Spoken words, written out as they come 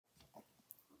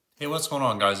Hey, what's going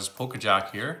on, guys? It's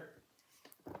Pokejack here,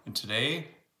 and today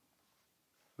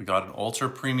we got an Ultra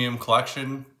Premium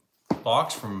Collection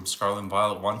box from Scarlet and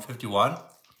Violet 151,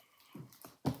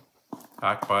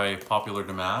 packed by popular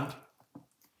demand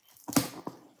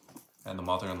and the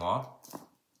mother-in-law.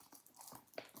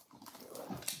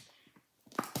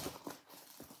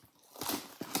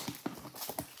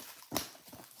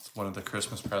 It's one of the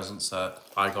Christmas presents that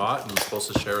I got and I'm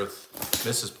supposed to share with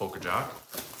Mrs. Pokejack.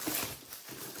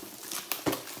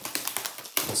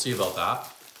 We'll see about that.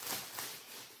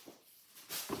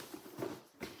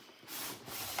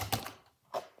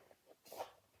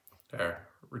 There.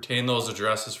 Retain those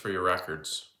addresses for your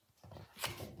records.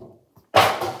 There.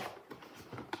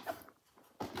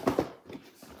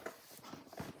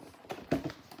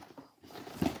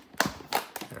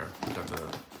 We got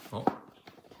the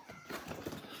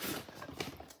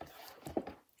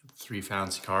 3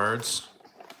 fancy cards.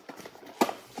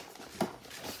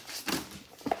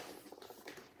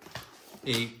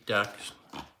 8 decks,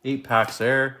 8 packs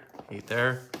there, 8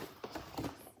 there.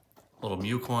 Little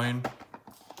Mew coin.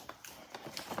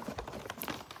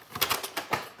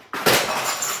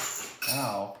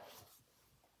 Now,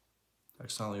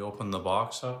 accidentally opened the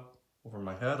box up over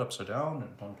my head, upside down,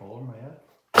 and dumped all over my head.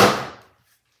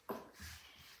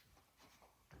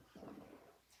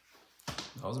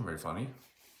 That wasn't very funny.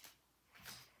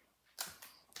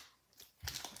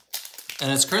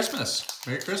 And it's Christmas.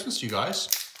 Merry Christmas to you guys.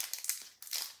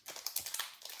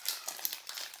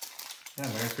 Yeah,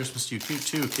 Merry Christmas to you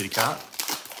too, kitty cat.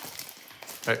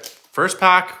 All right, first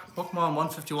pack, Pokemon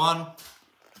 151.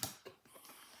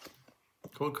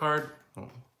 Code card. Oh,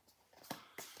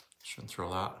 shouldn't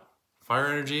throw that. Fire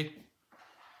Energy.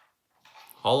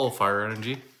 Hollow Fire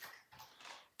Energy.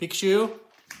 Pikachu.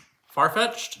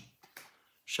 Farfetch'd.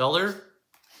 Shelter.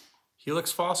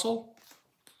 Helix Fossil.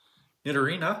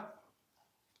 Nidorina.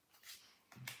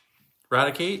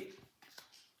 Raticate.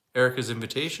 Erica's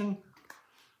Invitation.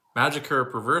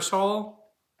 Magikarp Reverse Hollow,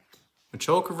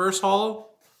 Machoke Reverse Hollow,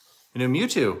 and a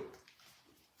Mewtwo.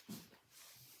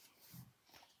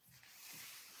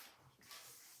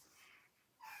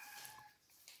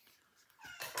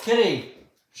 Kitty,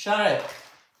 shut it.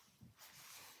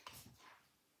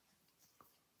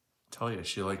 Tell you,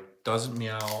 she like doesn't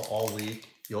meow all week.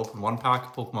 You open one pack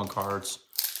of Pokemon cards,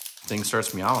 thing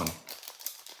starts meowing.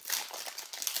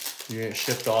 You get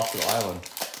shipped off to the island.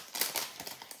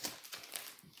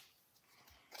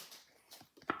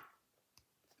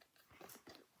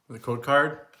 The code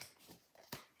card.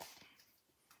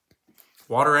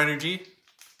 Water Energy.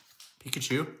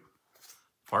 Pikachu.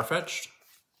 Farfetch'd.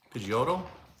 Pidgeotto.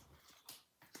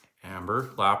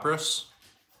 Amber. Lapras.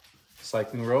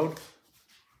 Cycling Road.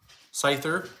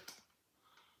 Scyther.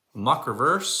 Muck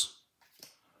Reverse.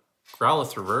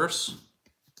 Growlithe Reverse.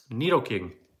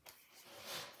 Nidoking.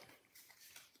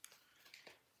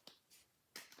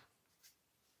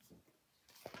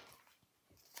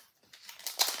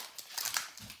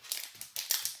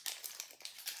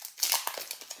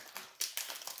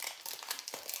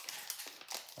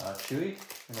 Chewy?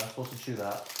 You're not supposed to chew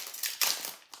that.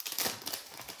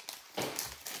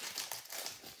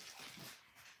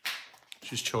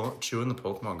 She's chewing the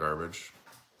Pokemon garbage.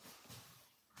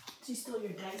 She stole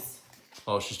your dice.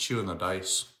 Oh, she's chewing the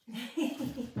dice.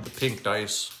 The pink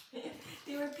dice.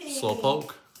 They were pink.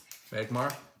 Slowpoke.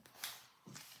 Magmar.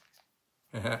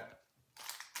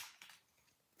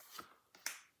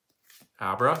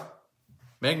 Abra.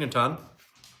 Magneton.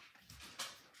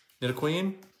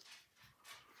 Nidoqueen.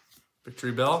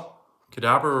 Victory Bell,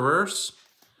 Kadabra Reverse.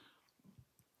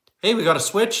 Hey, we got a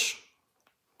switch.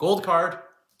 Gold card,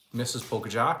 Mrs.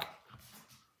 Pokejack.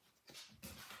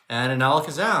 And an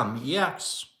Alakazam,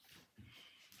 EX.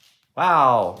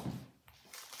 Wow.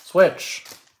 Switch.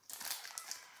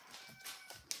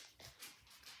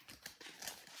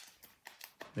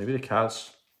 Maybe the cat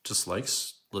just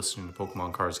likes listening to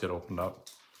Pokemon cards get opened up.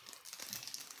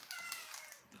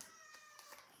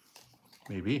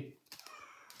 Maybe.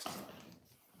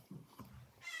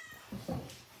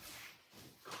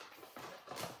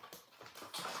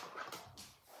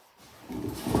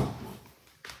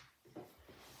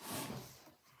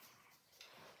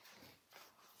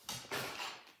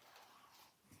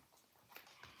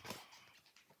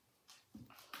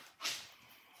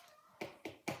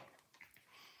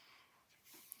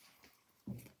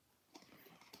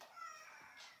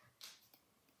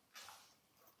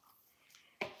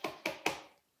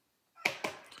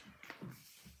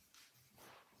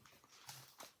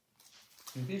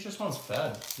 Maybe it just wants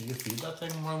fed. You can feed that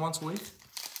thing more than once a week.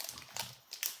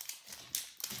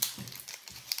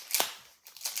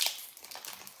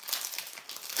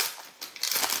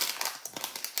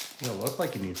 You look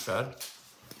like you need fed.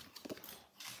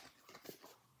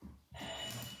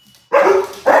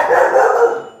 Oh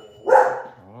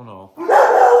no.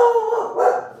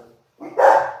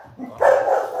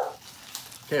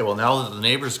 Okay, well now that the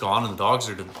neighbor's gone and the dogs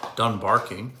are done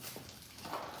barking,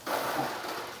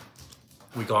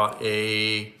 we got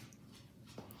a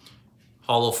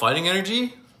Hollow Fighting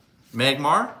Energy,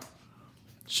 Magmar,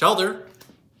 Shelter,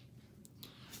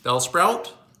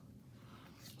 Bellsprout,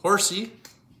 Horsey,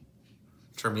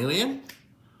 Charmeleon,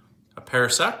 a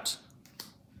Parasect,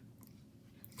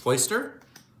 Cloyster,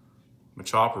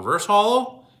 Machop Reverse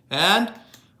Hollow, and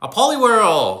a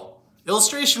Poliwhirl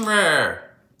Illustration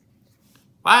Rare.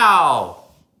 Wow!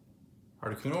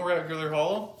 Articuno Regular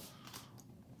Hollow.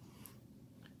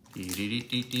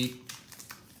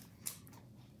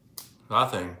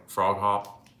 That thing, Frog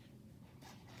Hop.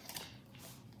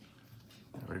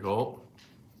 There we go.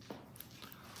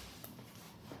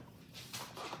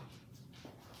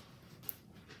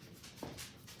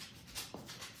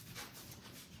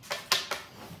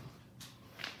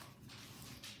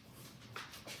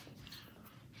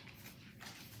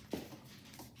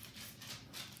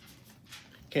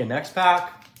 Okay, next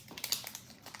pack.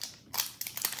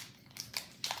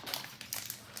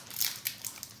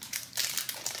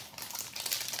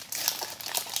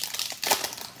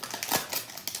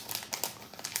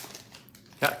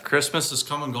 Yeah, Christmas is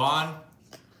come and gone.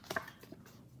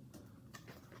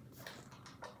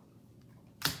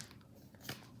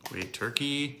 We ate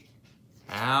turkey,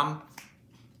 ham,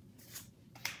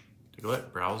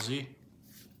 Diglett, Browsy,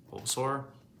 Bulbasaur,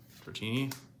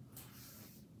 Tortini.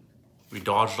 We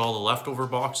dodged all the leftover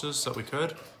boxes that we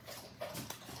could.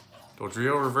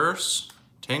 Dodrio Reverse,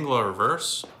 Tangela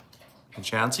Reverse, and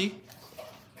Chansey.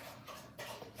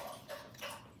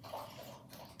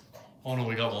 Oh no,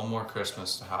 we got one more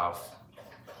Christmas to have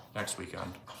next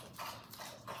weekend.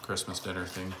 Christmas dinner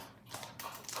thing.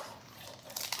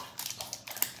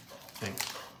 I think.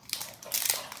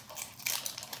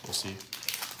 We'll see.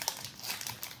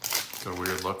 Got a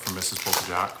weird look from Mrs.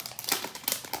 Pokejack.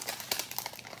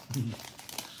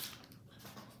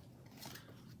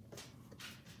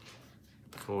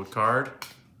 Code card.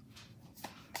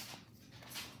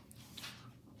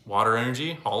 Water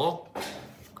Energy, Hollow,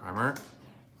 Grimer,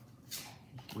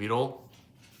 Weedle,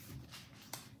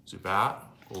 Zubat,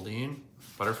 Goldeen,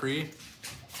 Butterfree,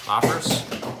 Lapras,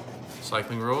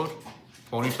 Cycling Road,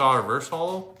 Ponyta Reverse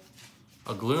Hollow,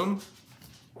 a Gloom,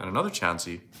 and another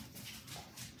Chansey.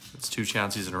 It's 2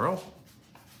 Chanseys in a row.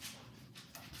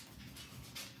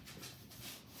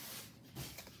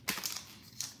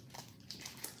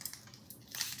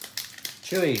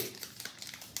 Chewy.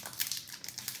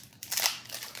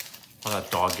 Oh,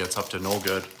 that dog gets up to no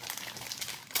good.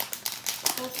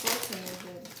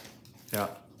 Yeah.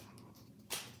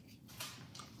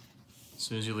 As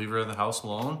soon as you leave her in the house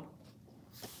alone,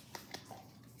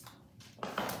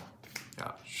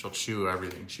 yeah, she'll chew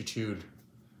everything. She chewed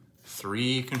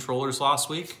 3 controllers last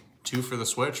week, 2 for the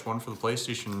Switch, 1 for the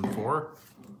PlayStation 4.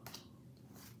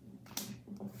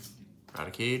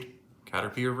 Raticate,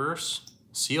 Caterpie Reverse,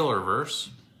 Seal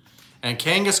Reverse, and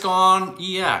Kangaskhan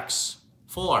EX.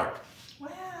 Full art.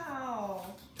 Wow.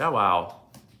 Yeah, wow.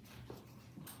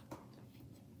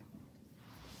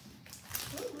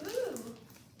 Woo-hoo.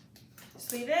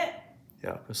 Sleeve it.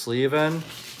 Yeah, put sleeve in.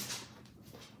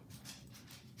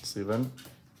 Sleeve in.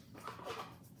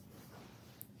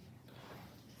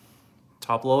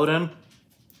 Top load in.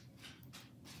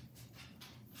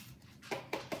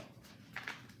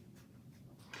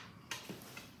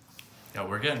 Yeah,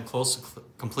 we're getting close to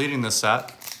completing this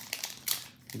set.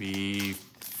 Maybe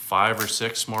 5 or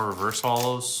 6 more reverse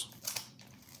hollows.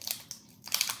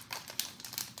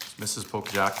 Mrs.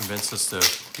 Pokejack convinced us to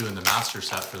doing the master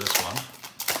set for this one,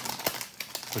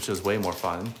 which is way more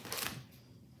fun.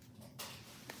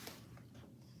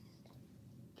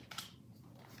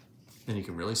 Then you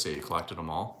can really say you collected them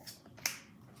all.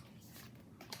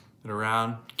 And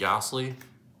around Ghastly,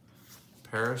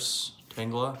 Paris,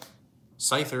 Tangela,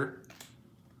 Scyther,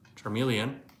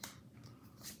 Charmeleon,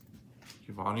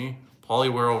 Giovanni,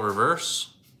 Poliwhirl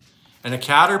Reverse, and a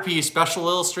Caterpie Special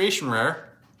Illustration Rare.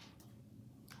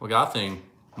 Look at that thing,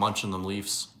 munching them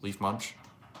leaves, leaf munch.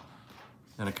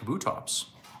 And a Kabutops.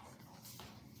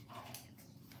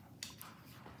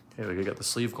 Okay, we could get the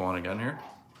sleeve going again here.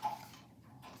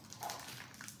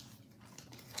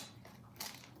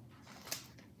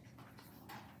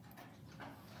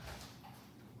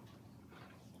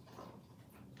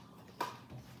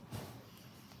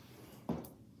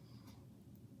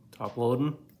 Top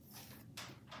loading.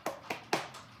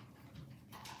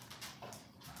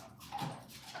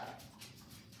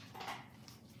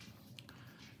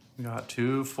 We got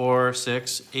 2, 4,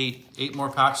 6, 8. 8 more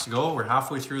packs to go. We're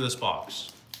halfway through this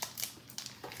box.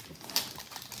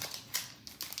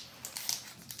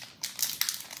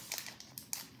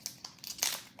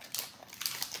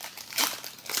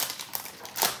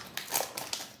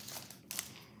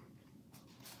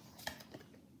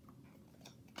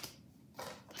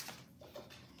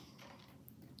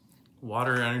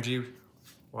 Water Energy,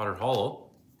 Water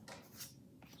Hollow,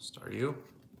 Staryu,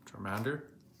 Charmander,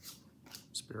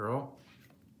 Spearow,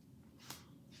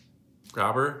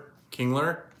 Grabber,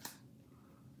 Kingler,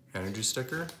 Energy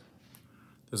Sticker.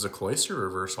 There's a Cloyster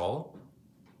Reverse Hollow,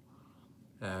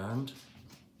 and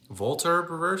Voltorb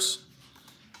Reverse,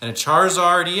 and a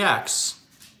Charizard EX.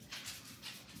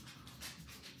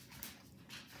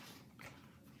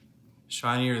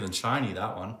 Shinier than shiny,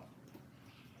 that one.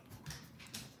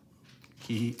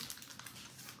 Heat.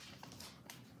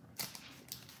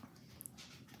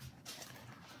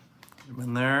 Put them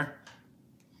in there.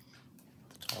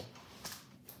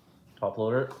 Top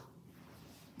loader.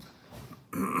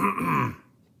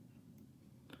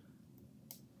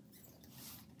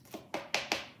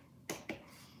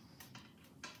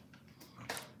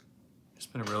 It's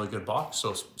been a really good box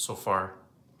so far.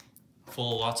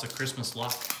 Full of lots of Christmas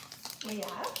luck. Oh, yeah?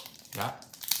 Yeah.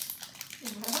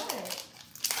 Right.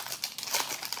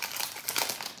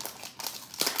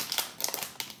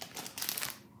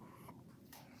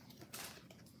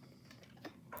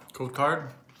 Code card.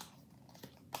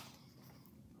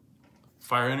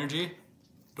 Fire Energy.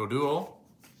 Doduo.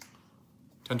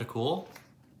 Tentacool.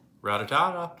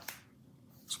 Rattata.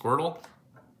 Squirtle.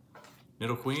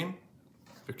 Nidoqueen.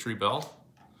 Victory Bell.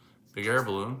 Big Air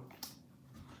Balloon.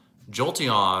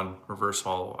 Jolteon Reverse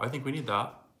Hollow. I think we need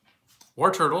that.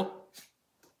 War Turtle.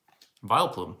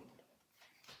 Vileplume.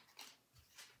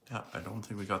 Yeah, I don't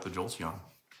think we got the Jolteon.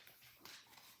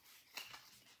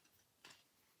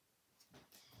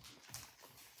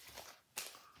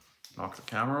 Knock the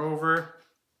camera over.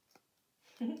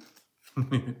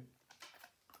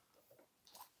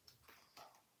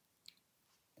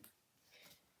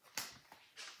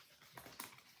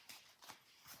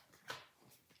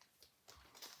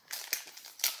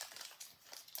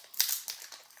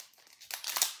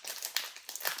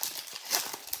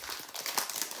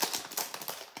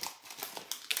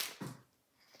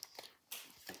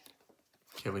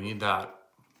 Okay, we need that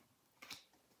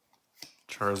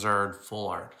Charizard Full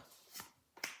Art.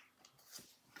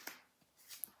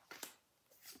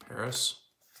 Paris,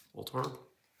 Voltorb,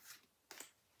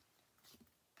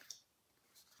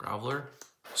 Graveler,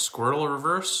 Squirtle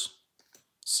Reverse,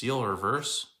 Seal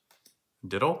Reverse,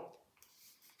 Ditto.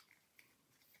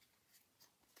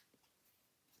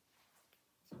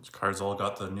 This card's all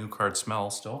got the new card smell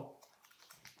still.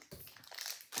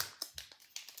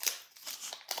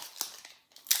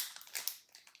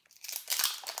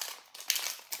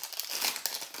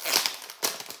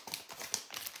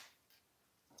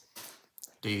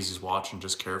 Daisy's watching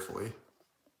just carefully.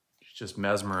 She's just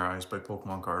mesmerized by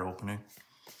Pokemon card opening.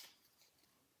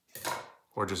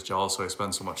 Or just jealous that I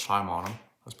spend so much time on them.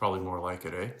 That's probably more like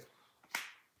it, eh?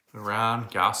 Varan,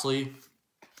 Ghastly,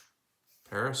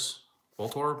 Paris,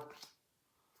 Voltorb,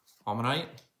 Ammonite,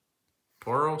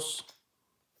 Tauros,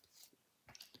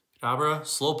 Kadabra,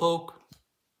 Slowpoke,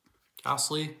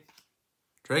 Ghastly,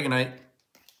 Dragonite,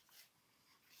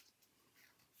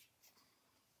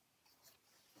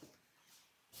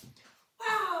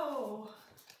 Wow.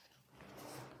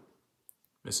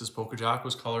 Mrs. Pokejack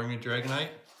was coloring a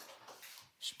Dragonite.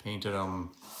 She painted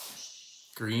them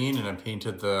green and then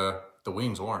painted the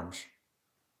wings orange.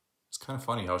 It's kind of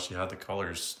funny how she had the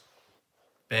colors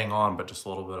bang on, but just a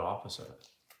little bit opposite.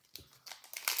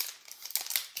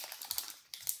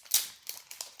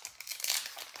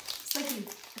 It's like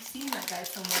I've seen that guy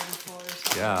somewhere before or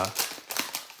something. Yeah.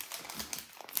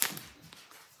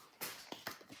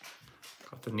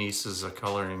 Got the nieces a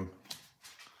coloring,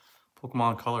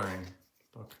 Pokemon coloring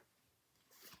book.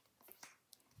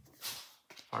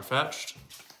 Farfetch'd,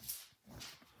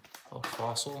 Elk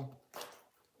Fossil,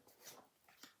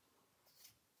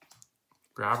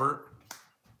 Grabber,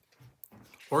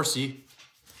 Horsey,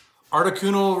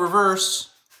 Articuno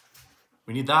Reverse.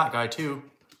 We need that guy too.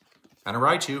 And a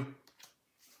Raichu.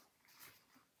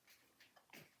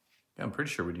 Yeah, I'm pretty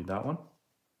sure we need that one.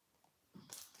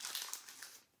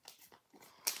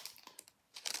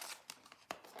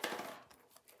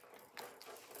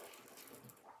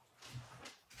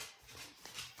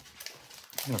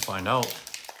 I'm gonna find out.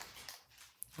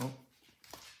 Oh,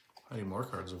 I need more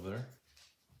cards over there.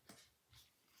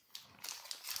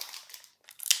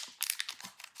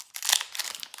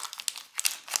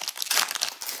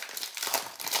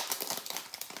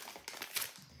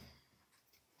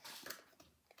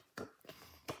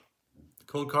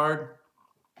 Code card.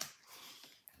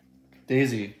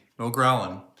 Daisy, no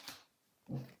growling.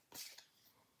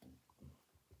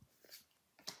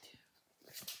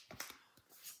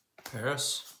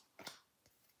 Paris.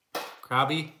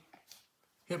 Krabby.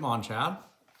 Hitmonchan.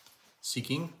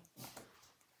 Seeking.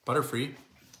 Butterfree.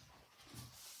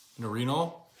 An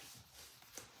Reno.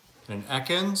 And an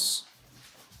Ekans.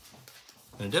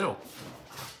 And a Ditto.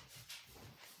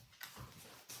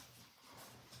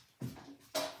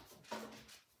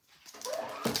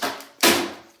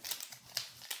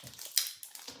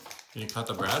 Can you cut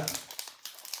the bread?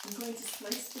 I'm going to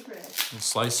slice the bread. And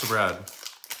slice the bread.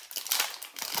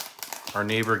 Our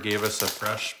neighbor gave us a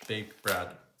fresh baked bread.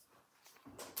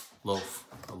 Loaf.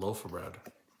 A loaf of bread.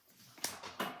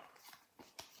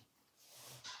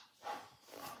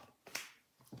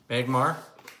 Magmar.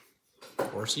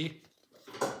 Horsey.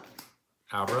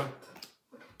 Abra.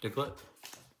 Diglett.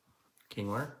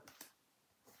 Kingler.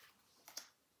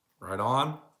 Right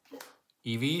on.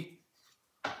 Eevee.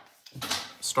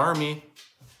 Starmie.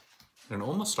 And an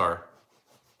Omastar.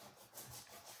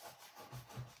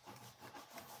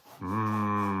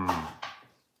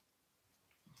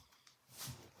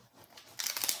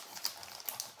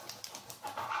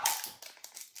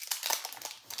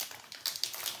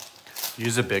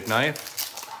 Use a big knife.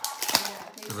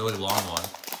 Yeah, A really long one.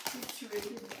 it's really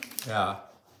good. Yeah.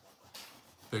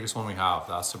 Biggest one we have.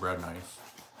 That's the bread knife.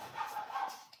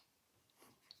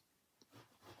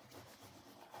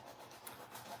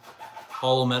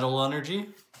 Hollow Metal Energy.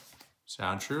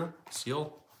 Sandshrew.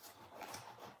 Seal.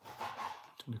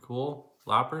 Tentacool.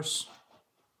 Lapras.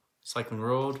 Cycling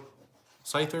Road.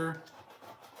 Scyther.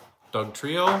 Doug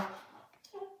Trio.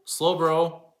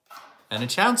 Slowbro. And a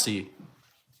Chansey.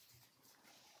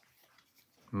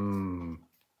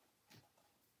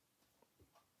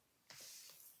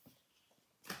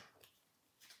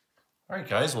 Alright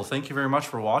guys, well thank you very much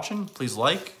for watching. Please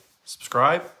like,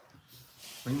 subscribe,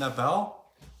 ring that bell,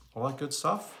 all that good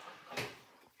stuff.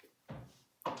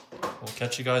 We'll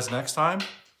catch you guys next time.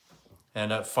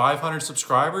 And at 500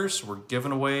 subscribers, we're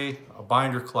giving away a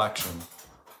binder collection.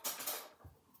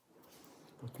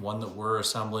 One that we're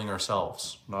assembling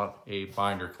ourselves. Not a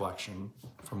binder collection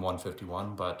from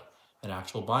 151, but an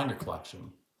actual binder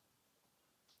collection.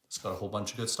 It's got a whole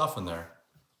bunch of good stuff in there.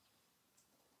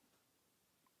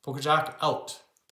 PokeJack out.